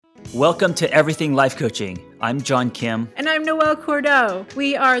Welcome to Everything Life Coaching. I'm John Kim. And I'm Noelle Cordeaux.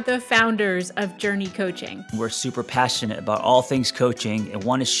 We are the founders of Journey Coaching. We're super passionate about all things coaching and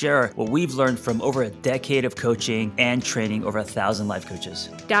want to share what we've learned from over a decade of coaching and training over 1,000 life coaches.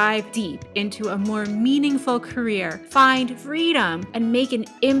 Dive deep into a more meaningful career, find freedom, and make an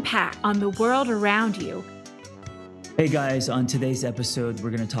impact on the world around you. Hey guys, on today's episode, we're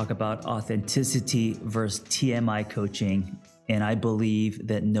going to talk about authenticity versus TMI coaching. And I believe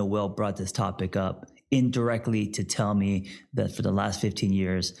that Noelle brought this topic up indirectly to tell me that for the last 15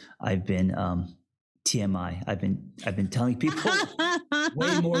 years, I've been TMI. I've been telling people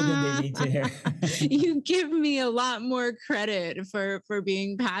way more than they need to hear. You give me a lot more credit for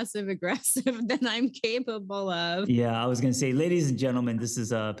being passive aggressive than I'm capable of. Yeah, I was going to say, ladies and gentlemen, this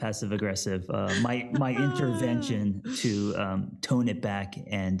is passive aggressive. My intervention to tone it back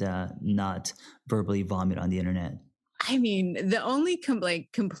and not verbally vomit on the internet. I mean, the only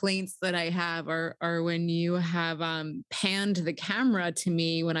complaints that I have are when you have panned the camera to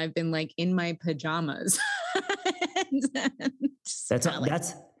me when I've been like in my pajamas. That's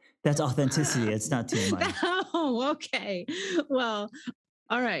authenticity. It's not TMI. Oh, okay. Well,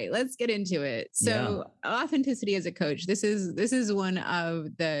 all right, let's get into it. So, authenticity as a coach. This is one of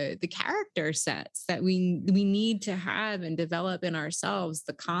the character sets that we need to have and develop in ourselves,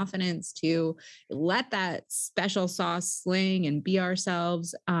 the confidence to let that special sauce sling and be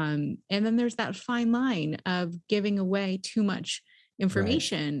ourselves. And then there's that fine line of giving away too much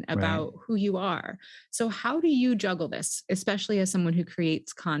information about who you are. So how do you juggle this, especially as someone who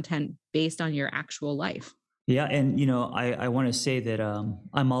creates content based on your actual life? Yeah. And, I want to say that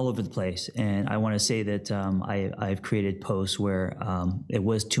I'm all over the place. And I want to say that I've created posts where it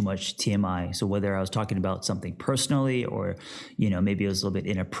was too much TMI. So whether I was talking about something personally or, maybe it was a little bit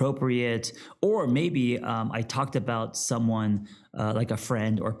inappropriate, or maybe I talked about someone like a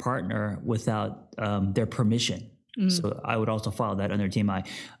friend or partner without their permission. So I would also file that under TMI.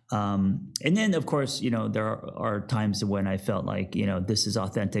 And then, of course, there are times when I felt like, this is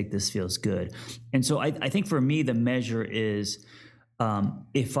authentic, this feels good. And so I think for me, the measure is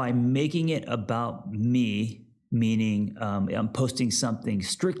if I'm making it about me, meaning I'm posting something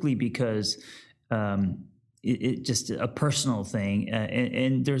strictly because it just a personal thing,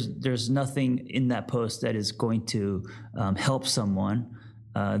 and there's nothing in that post that is going to help someone.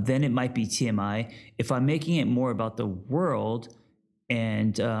 Then it might be TMI. If I'm making it more about the world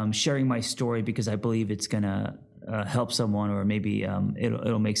and sharing my story because I believe it's gonna help someone, or maybe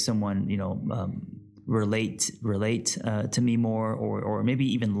it'll make someone relate to me more, or maybe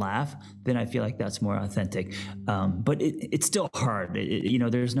even laugh, then I feel like that's more authentic. But it's still hard.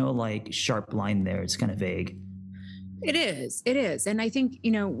 There's no like sharp line there. It's kind of vague. It is. And I think,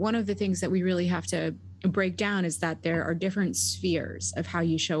 one of the things that we really have to break down is that there are different spheres of how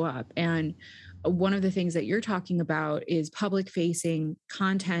you show up. And one of the things that you're talking about is public facing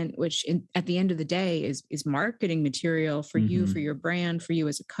content, which at the end of the day is marketing material for you, for your brand, for you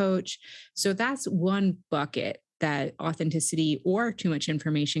as a coach. So that's one bucket that authenticity or too much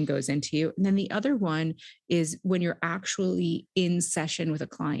information goes into. And then the other one is when you're actually in session with a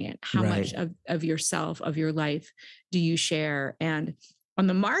client, how much of yourself, of your life do you share? And on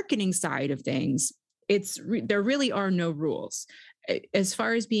the marketing side of things, there really are no rules. As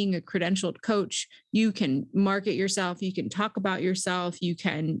far as being a credentialed coach, you can market yourself, you can talk about yourself, you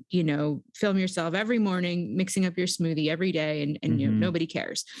can, film yourself every morning, mixing up your smoothie every day, and nobody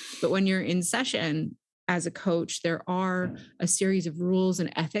cares. But when you're in session as a coach, there are a series of rules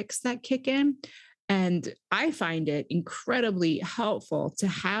and ethics that kick in. And I find it incredibly helpful to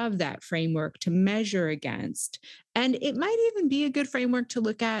have that framework to measure against. And it might even be a good framework to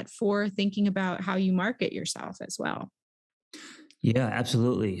look at for thinking about how you market yourself as well. Yeah,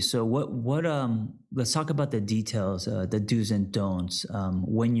 absolutely. So let's talk about the details, the do's and don'ts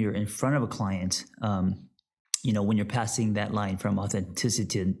when you're in front of a client, when you're passing that line from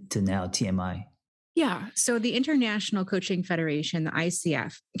authenticity to now TMI. Yeah. So the International Coaching Federation, the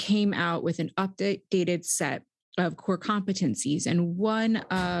ICF, came out with an updated set of core competencies. And one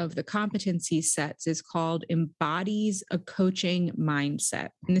of the competency sets is called Embodies a Coaching Mindset.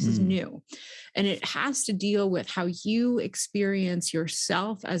 And this is new. And it has to deal with how you experience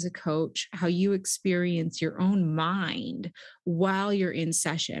yourself as a coach, how you experience your own mind while you're in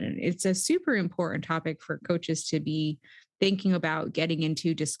session. And it's a super important topic for coaches to be thinking about getting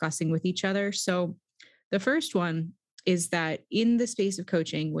into, discussing with each other. So the first one is that in the space of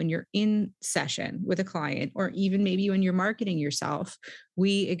coaching, when you're in session with a client, or even maybe when you're marketing yourself,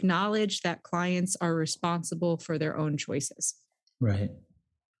 we acknowledge that clients are responsible for their own choices. Right.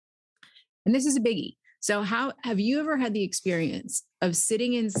 And this is a biggie. So, how have you ever had the experience of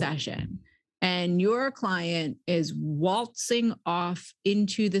sitting in session and your client is waltzing off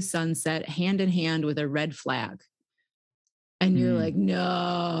into the sunset hand in hand with a red flag? And you're like, Mm.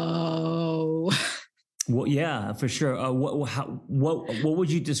 no. Well, yeah, for sure. What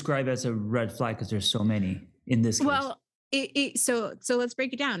would you describe as a red flag? Because there's so many in this case. Well, so let's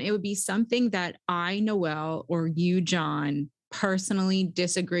break it down. It would be something that I, Noel, or you, John, personally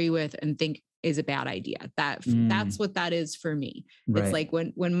disagree with and think is a bad idea. That's Mm, what that is for me. It's right, like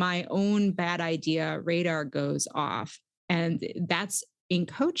when my own bad idea radar goes off, and that's in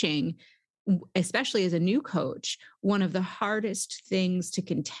coaching, especially as a new coach, one of the hardest things to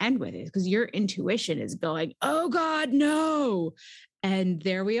contend with is because your intuition is going, "Oh God, no!" And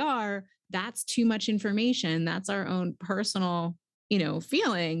there we are, that's too much information. That's our own personal,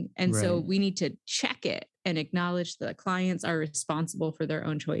 feeling. And so right. we need to check it and acknowledge that clients are responsible for their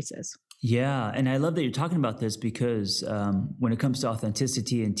own choices. Yeah, and I love that you're talking about this because when it comes to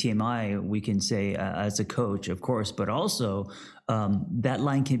authenticity and TMI, we can say as a coach, of course, but also that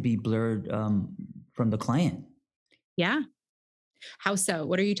line can be blurred from the client. Yeah. How so?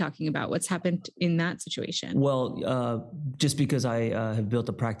 What are you talking about? What's happened in that situation? Well, just because I have built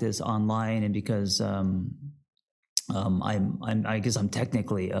a practice online and because I guess I'm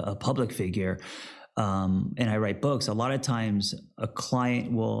technically a public figure, and I write books. A lot of times, a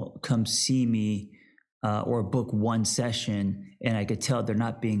client will come see me or book one session, and I could tell they're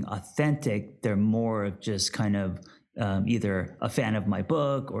not being authentic. They're more of just kind of either a fan of my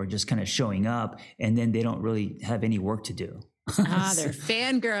book or just kind of showing up, and then they don't really have any work to do. Ah, So- they're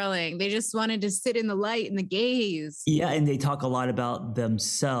fangirling. They just wanted to sit in the light and the gaze. Yeah, and they talk a lot about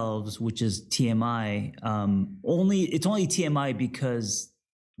themselves, which is TMI. Only it's only TMI because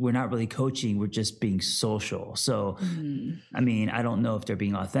we're not really coaching; we're just being social. So, Mhm. I mean, I don't know if they're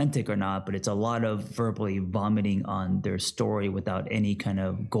being authentic or not, but it's a lot of verbally vomiting on their story without any kind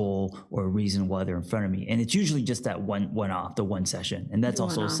of goal or reason why they're in front of me. And it's usually just that one off, the one session, and that's The one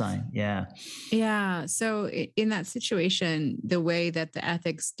also a off. sign. Yeah, Yeah. So in that situation, the way that the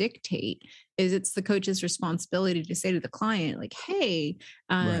ethics dictate is it's the coach's responsibility to say to the client, like, hey,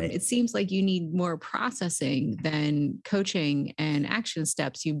 right. it seems like you need more processing than coaching and action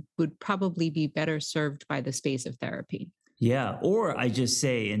steps. You would probably be better served by the space of therapy. Yeah, or I just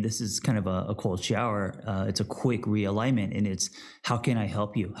say, and this is kind of a cold shower. It's a quick realignment, and it's how can I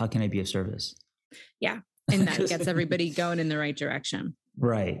help you? How can I be of service? Yeah. And that 'Cause- gets everybody going in the right direction.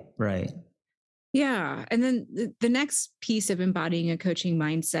 right, right. Yeah. And then the next piece of embodying a coaching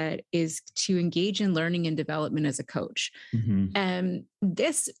mindset is to engage in learning and development as a coach. Hmm.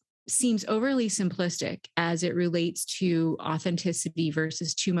 This seems overly simplistic as it relates to authenticity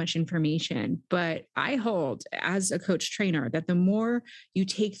versus too much information. But I hold as a coach trainer that the more you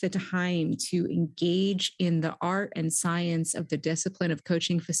take the time to engage in the art and science of the discipline of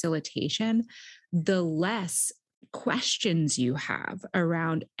coaching facilitation, the less questions you have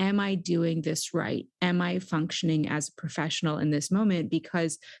around, am I doing this right? Am I functioning as a professional in this moment?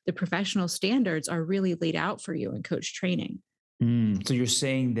 Because the professional standards are really laid out for you in coach training. So you're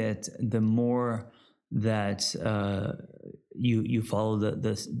saying that the more that you follow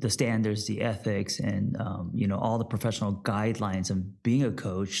the standards, the ethics, and all the professional guidelines of being a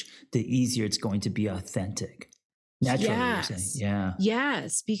coach, the easier it's going to be authentic. Naturally, you're saying, Yes. yeah.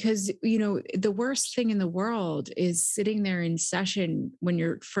 Yes. Because, the worst thing in the world is sitting there in session when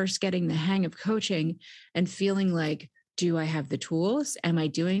you're first getting the hang of coaching and feeling like, do I have the tools? Am I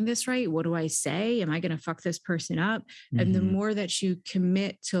doing this right? What do I say? Am I going to fuck this person up? And the Hmm. more that you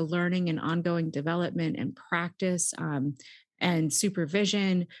commit to learning and ongoing development and practice and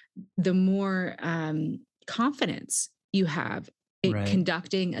supervision, the more confidence you have in Right.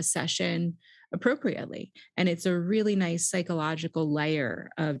 conducting a session appropriately. And it's a really nice psychological layer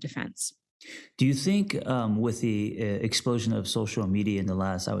of defense. Do you think with the explosion of social media in the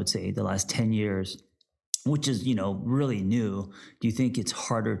last, I would say, the last 10 years, which is, really new, do you think it's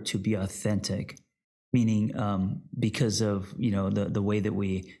harder to be authentic? Meaning, because of, the way that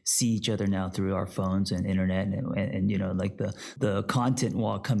we see each other now through our phones and internet and like the content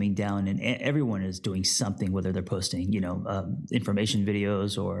wall coming down and everyone is doing something, whether they're posting, information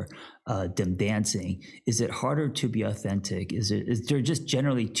videos or them dancing. Is it harder to be authentic? Is there just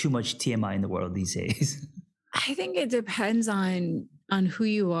generally too much TMI in the world these days? I think it depends on who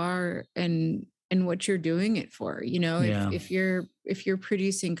you are and what you're doing it for. If Yeah. if you're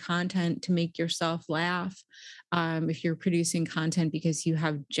producing content to make yourself laugh, if you're producing content because you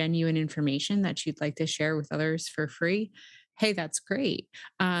have genuine information that you'd like to share with others for free, hey, that's great.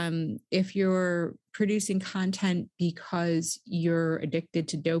 If you're producing content because you're addicted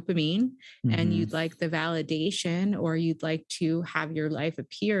to dopamine and Hmm. you'd like the validation or you'd like to have your life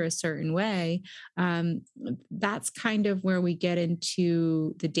appear a certain way, um, that's kind of where we get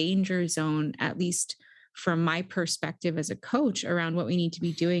into the danger zone, at least from my perspective as a coach, around what we need to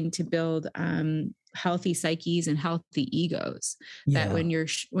be doing to build healthy psyches and healthy egos. That Yeah. when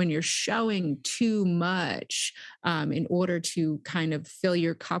when you're showing too much in order to kind of fill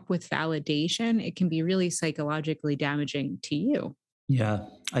your cup with validation, it can be really psychologically damaging to you. Yeah,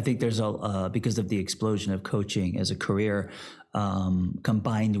 I think there's a because of the explosion of coaching as a career,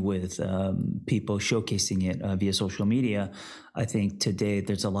 combined with people showcasing it via social media. I think today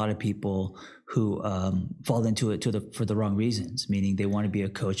there's a lot of people who fall into it for the wrong reasons, meaning they want to be a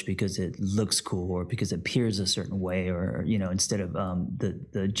coach because it looks cool or because it appears a certain way, or instead of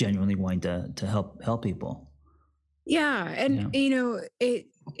the genuinely wanting to help people. Yeah, and Yeah.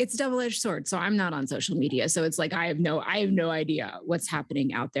 it's double-edged sword. So I'm not on social media, so it's like I have no idea what's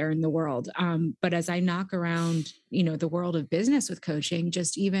happening out there in the world. But as I knock around, the world of business with coaching,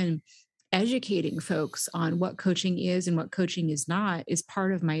 just even educating folks on what coaching is and what coaching is not is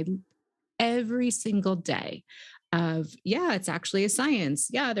part of my every single day of, yeah, it's actually a science.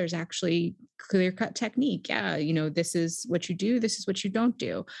 Yeah, there's actually clear cut technique. Yeah, this is what you do, this is what you don't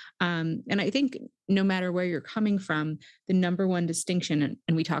do. And I think no matter where you're coming from, the number one distinction,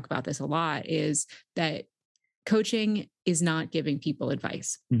 and we talk about this a lot, is that coaching is not giving people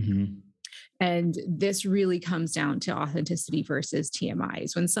advice. Hmm. And this really comes down to authenticity versus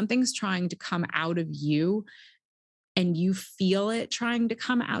TMIs. When something's trying to come out of you and you feel it trying to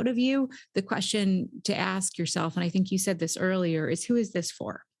come out of you, the question to ask yourself, and I think you said this earlier, is who is this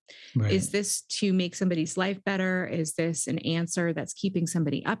for? Right. Is this to make somebody's life better? Is this an answer that's keeping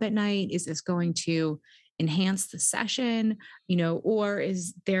somebody up at night? Is this going to enhance the session? Or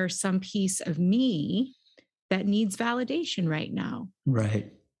is there some piece of me that needs validation right now?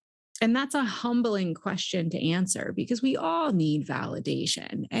 Right. And that's a humbling question to answer because we all need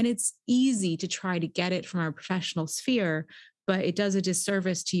validation. And it's easy to try to get it from our professional sphere, but it does a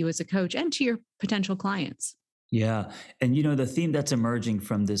disservice to you as a coach and to your potential clients. Yeah, and the theme that's emerging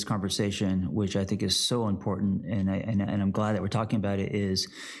from this conversation, which I think is so important, and I'm glad that we're talking about it,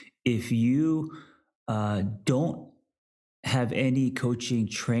 is if you don't have any coaching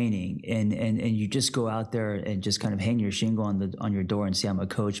training and you just go out there and just kind of hang your shingle on your door and say I'm a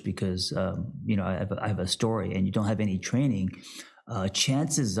coach because I have a story, and you don't have any training,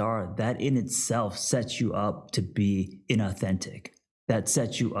 chances are that in itself sets you up to be inauthentic. That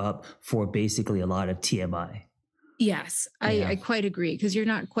sets you up for basically a lot of TMI. Yes, I Yeah. quite agree because you're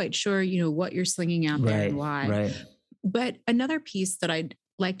not quite sure, what you're slinging out there and Right. why. Right. But another piece that I'd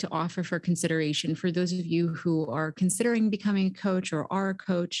like to offer for consideration for those of you who are considering becoming a coach or are a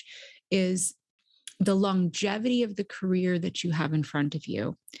coach is the longevity of the career that you have in front of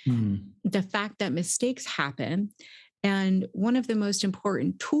you. Mhm. The fact that mistakes happen. And one of the most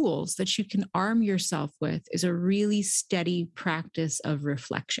important tools that you can arm yourself with is a really steady practice of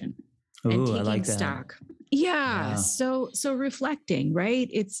reflection and Ooh, I taking like that. stock. Yeah, Yeah. so reflecting, right?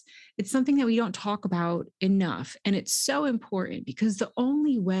 It's something that we don't talk about enough, and it's so important because the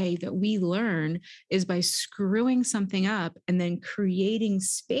only way that we learn is by screwing something up and then creating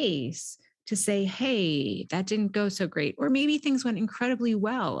space to say, "Hey, that didn't go so great." Or maybe things went incredibly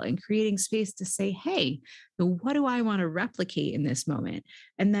well, and creating space to say, "Hey, what do I want to replicate in this moment?"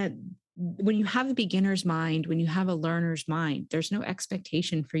 And that when you have a beginner's mind, when you have a learner's mind, there's no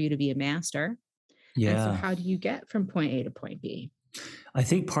expectation for you to be a master. And so, Yeah. how do you get from point A to point B? I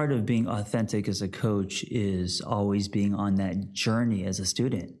think part of being authentic as a coach is always being on that journey as a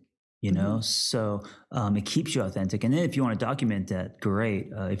student, Mhm. So it keeps you authentic. And then if you want to document that, great.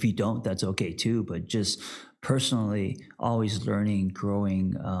 If you don't, that's okay too. But just personally, always learning,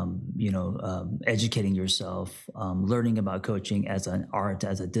 growing, educating yourself, learning about coaching as an art,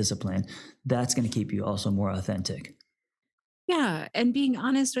 as a discipline, that's going to keep you also more authentic. Yeah. And being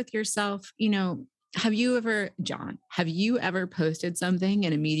honest with yourself, have you ever posted something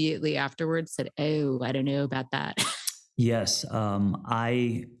and immediately afterwards said, "Oh, I don't know about that"? Yes,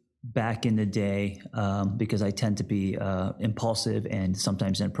 I back in the day, because I tend to be impulsive and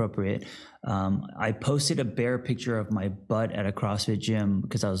sometimes inappropriate. I posted a bare picture of my butt at a CrossFit gym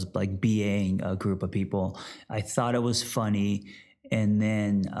because I was like BAing a group of people. I thought it was funny, And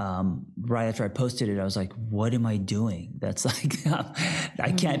then right after I posted it, I was like, what am I doing? That's like,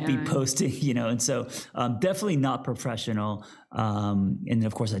 I can't be posting, and so definitely not professional. And then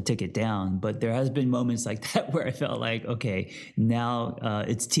of course I took it down, but there has been moments like that where I felt like, okay, now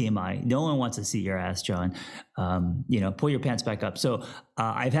it's TMI. No one wants to see your ass, John. Pull your pants back up. So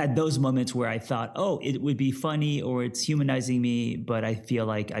I've had those moments where I thought, oh, it would be funny or it's humanizing me, but I feel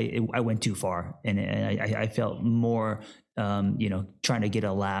like I went too far, and I felt more trying to get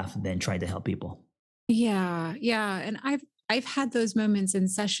a laugh than trying to help people. Yeah, yeah. And I've had those moments in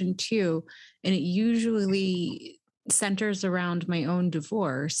session too. And it usually centers around my own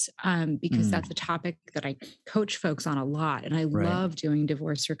divorce, because Mm, that's a topic that I coach folks on a lot. And I right. love doing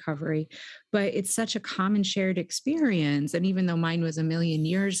divorce recovery, but it's such a common shared experience. And even though mine was a million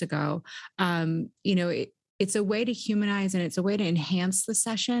years ago, it's a way to humanize and it's a way to enhance the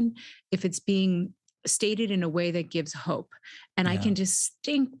session if it's being stated in a way that gives hope. And I Yeah. can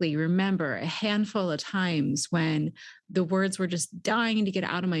distinctly remember a handful of times when the words were just dying to get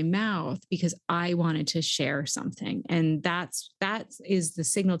out of my mouth because I wanted to share something. And that is the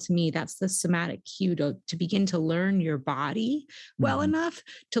signal to me. That's the somatic cue to begin to learn your body well Mhm. enough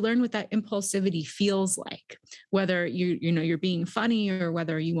to learn what that impulsivity feels like, whether you're being funny or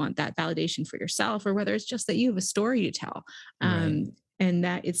whether you want that validation for yourself or whether it's just that you have a story to tell. Right. And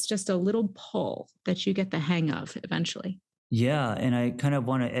that it's just a little pull that you get the hang of eventually. Yeah, and I kind of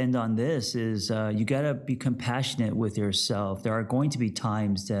want to end on this is you got to be compassionate with yourself. There are going to be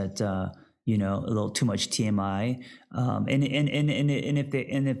times that a little too much TMI,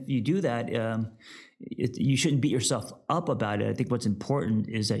 and if you do that, you shouldn't beat yourself up about it. I think what's important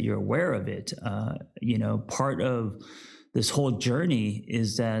is that you're aware of it. Part of this whole journey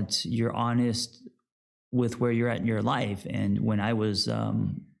is that you're honest with where you're at in your life. And when I was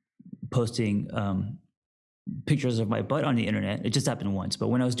posting pictures of my butt on the internet. It just happened once. But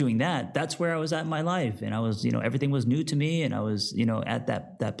when I was doing that, that's where I was at in my life. And I was, everything was new to me. And I was, at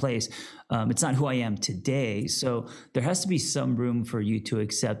that place. It's not who I am today. So there has to be some room for you to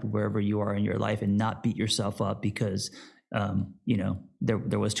accept wherever you are in your life and not beat yourself up because,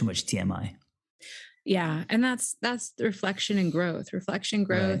 there was too much TMI. Yeah, and that's the reflection growth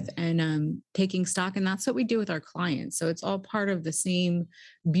Right. and taking stock, and that's what we do with our clients. So it's all part of the same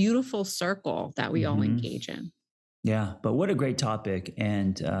beautiful circle that we all Hmm. engage in. Yeah, but what a great topic.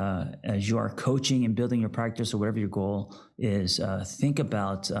 And as you are coaching and building your practice or whatever your goal is, think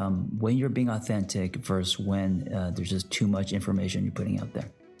about when you're being authentic versus when there's just too much information you're putting out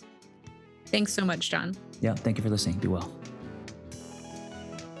there. Thanks so much, John. Yeah, thank you for listening. Be well.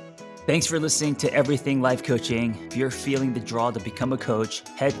 Thanks for listening to Everything Life Coaching. If you're feeling the draw to become a coach,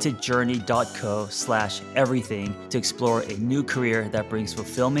 head to journey.co/everything to explore a new career that brings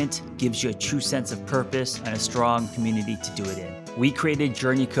fulfillment, gives you a true sense of purpose, and a strong community to do it in. We created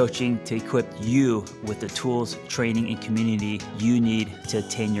Journey Coaching to equip you with the tools, training, and community you need to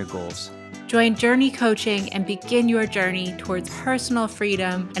attain your goals. Join Journey Coaching and begin your journey towards personal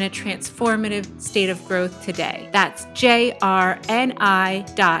freedom and a transformative state of growth today. That's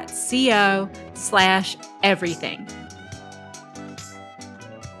JRNI.co/everything.